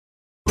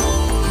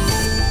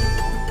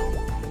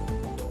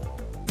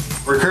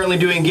We're currently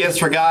doing gifts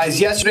for guys.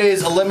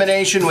 Yesterday's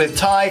elimination with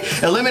Ty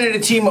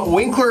eliminated team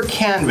Winkler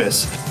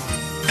Canvas.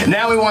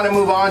 Now we want to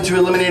move on to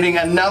eliminating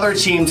another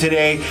team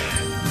today,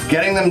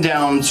 getting them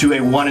down to a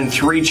 1 in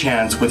 3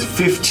 chance with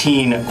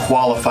 15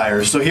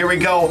 qualifiers. So here we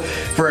go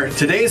for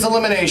today's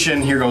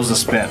elimination. Here goes the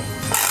spin.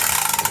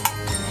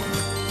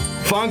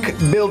 Funk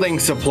Building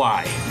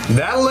Supply.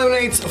 That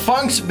eliminates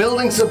Funk's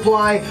Building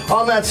Supply.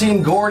 On that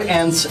team, Gord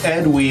Entz,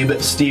 Ed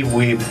Weeb, Steve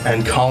Weeb,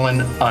 and Colin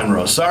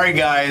Unruh. Sorry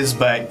guys,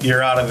 but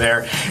you're out of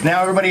there.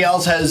 Now everybody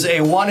else has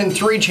a 1 in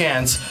 3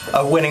 chance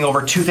of winning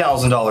over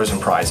 $2,000 in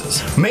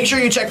prizes. Make sure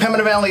you check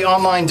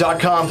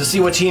PembinaValleyOnline.com to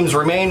see what teams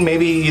remain.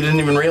 Maybe you didn't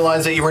even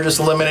realize that you were just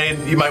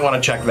eliminated. You might want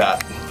to check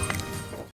that.